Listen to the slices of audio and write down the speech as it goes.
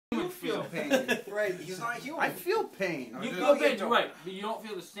feel pain. Right, he's not human. I feel pain. You feel pain, right, but you don't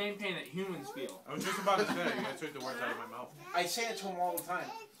feel the same pain that humans feel. I was just about to say that. You guys took the words out of my mouth. I say it to him all the time.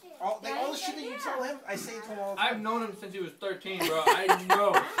 All the shit that you tell him, I say it to him all the time. I've known him since he was 13, bro. I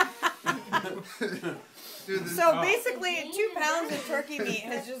know. Dude, So basically, 2 pounds of turkey meat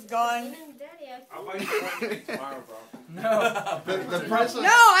has just gone. I'll buy you one tomorrow, bro. No. the price of... No,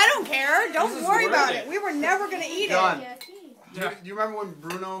 I don't care. This Don't is worry worth about it. it. We were never gonna eat John, it. do you remember when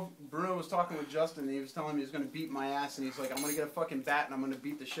Bruno was talking with Justin and he was telling me he was going to beat my ass and he's like, I'm going to get a fucking bat and I'm going to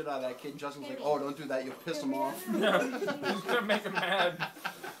beat the shit out of that kid. Justin was like, oh, don't do that. You'll piss him off. No. He's gonna make him mad.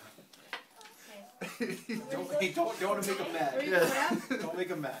 Don't make him mad. Yeah. Don't make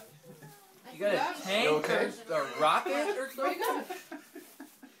him mad. You got a tank okay? or a rocket or something? Yeah,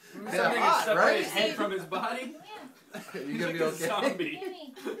 Something hot, to separate right? his head from his body? You're He's going to like be a okay. zombie.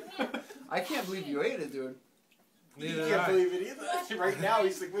 I can't believe you ate it, dude. He can't believe it either. Right now,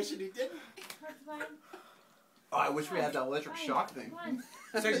 he's like wishing he didn't. Oh, I wish we had that electric shock thing.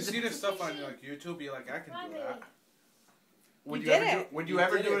 So you see this stuff on like YouTube, be like, I can do that. Would You you did ever it. would you You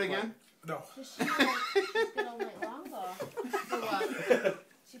ever did do it, it again? No.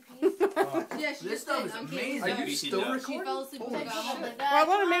 Yeah, she This just stuff did. is I'm amazing. Are kidding. you She still does. She recording? fell asleep and Holy took shit. off. Well, I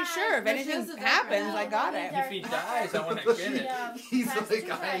want to make sure if But she anything has a happens, background. I got it. If he dies, I want to get it. He's like,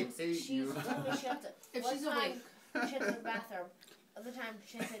 I hate you. If she's awake. She had to the bathroom. Other time,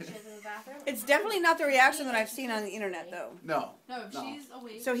 she had to the bathroom. It's definitely not the reaction that I've seen on the internet, though. No. No, if No. she's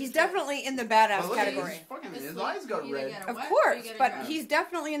awake. So he's definitely in the badass But look at category. his fucking- his Asleep, eyes got you either red. get a Of wet or course, you get a but dry. he's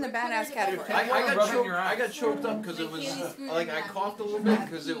definitely in the badass category. I got choked up because it was like I coughed a little bit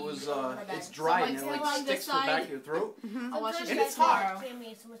because it was it's dry and it like sticks to the back of your throat. I'll wash And your it's face hot. tomorrow.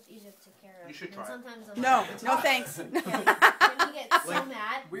 It's so much easier to take care of. You should try it. Sometimes I'm No, like, no thanks. Then he gets so Like,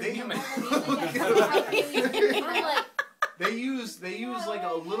 mad. We're They- human. I'm like, They use like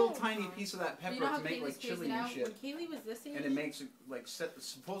a little tiny piece of that You pepper know how to make Kaylee's like spacing chili and out? shit, When Kaylee was this age, and it makes it like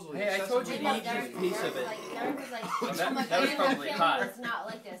supposedly. Hey, I told you sesame to eat chili. just a piece of it. Derek was like, Oh, that- I'm like, that was "Kaylee, probably Kaylee hot. was not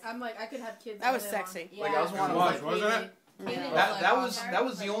like this. I'm like, I could have kids. That was all day long. sexy. Yeah. Like, I was wanting to Was, wasn't it? Kaylee That was that like, was oh, that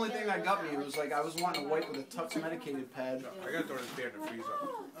was the only thing that got me. It was like I was wanting to wipe with a Tux medicated pad. I gotta throw this beer in the freezer.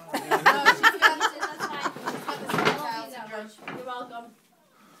 No, she's got That's fine. child syndrome. You're welcome.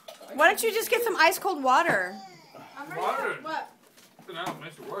 Why don't you just get some ice cold water? I'm Water. ready. What? I don't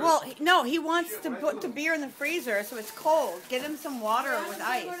miss a word. Well, no, he wants to put the beer in the freezer so it's cold. Get him some water with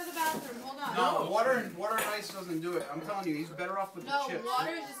ice. Go to the bathroom. Hold on. No, water and ice doesn't do it. I'm telling you, he's better off with No, the chips.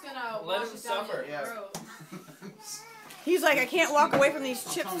 water is just gonna Let wash him it down suffer. your Yeah. throat. He's like, I can't walk away from these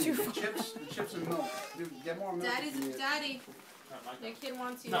I'm chips telling too you, far. the chips and milk. Dude, get more milk. Daddy, Not my your kid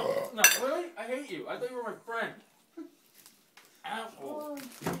wants you. No, no, really? I hate you. I thought you were my friend. Asshole.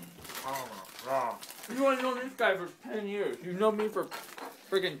 Oh, You only know this guy for 10 years. You know me for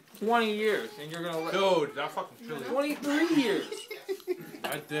freaking 20 years, and you're gonna let dude, that fucking chili. 23 years.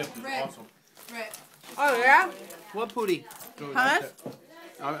 That dip is Red. awesome. Right. Oh, yeah? What pooty? Dude, Huh? that dip.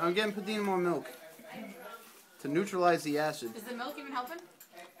 I'm getting Padina more milk to neutralize the acid. Is the milk even helping?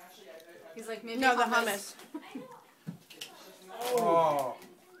 He's like, maybe No, the hummus. Oh,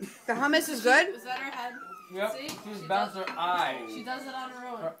 The hummus is good? Is that her head? Yep. See? She's She bounced does- her eye. She does it on her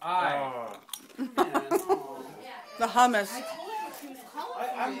own. Her eye. oh. The hummus. I told her she was calling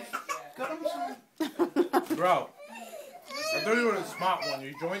for you. Got him some. Bro, I thought you were a smart one.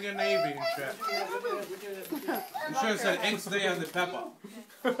 You joined the Navy and shit. You should have said ink stay on the pepper.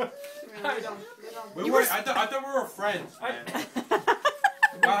 I thought we were friends, man. To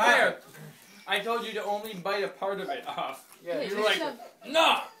be fair, I told you to only bite a part of it off. Yeah, You were like,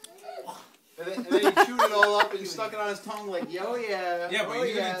 nah. and then he chewed it all up and stuck it on his tongue like, yo, yeah. Yeah, but oh,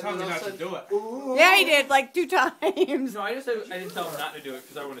 you yeah. didn't tell And me then not all to of a do it. sudden, Yeah, he did, like 2 times. No, I just said I didn't tell him not to do it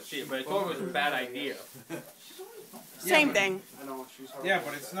because I want to see it, but I told him it was a bad idea. Same but- thing. I know, she's horrible. Yeah,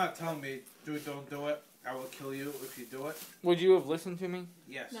 but it's not telling me, dude, don't do it. I will kill you if you do it. Would you have listened to me?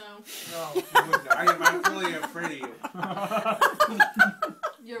 Yes. No. No, you wouldn't. I'm fully afraid of you.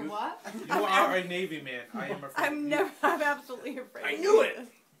 You're what? You are a Navy man. I am afraid. I'm absolutely afraid. I knew it.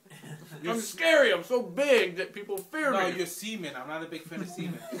 You're, I'm scary. I'm so big that people fear no, me. you're seaman. I'm not a big fan of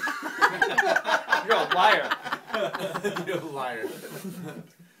seamen. You're a liar. You're a liar.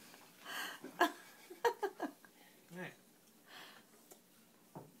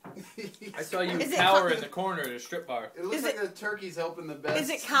 I saw you Is it cower fu- in the corner at a strip bar. It looks Is like the turkey's helping the best. Is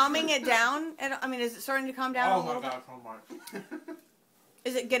it calming it down? I mean, is it starting to calm down Oh a my little god, so much. bit?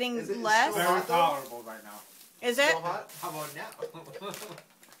 Is it getting Is it less? still Very hot, though? tolerable right now. Is it? So hot? How about now?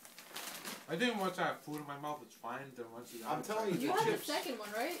 I think once I have food in my mouth, it's fine. Then once you I'm telling you, You the have a chips. second one,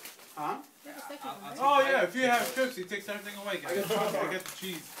 right? Huh? You have a second one, right? Oh yeah, if you have chips, he takes everything away. I got I get the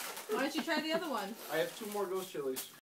cheese. Why don't you try the other one? I have 2 more ghost chilies.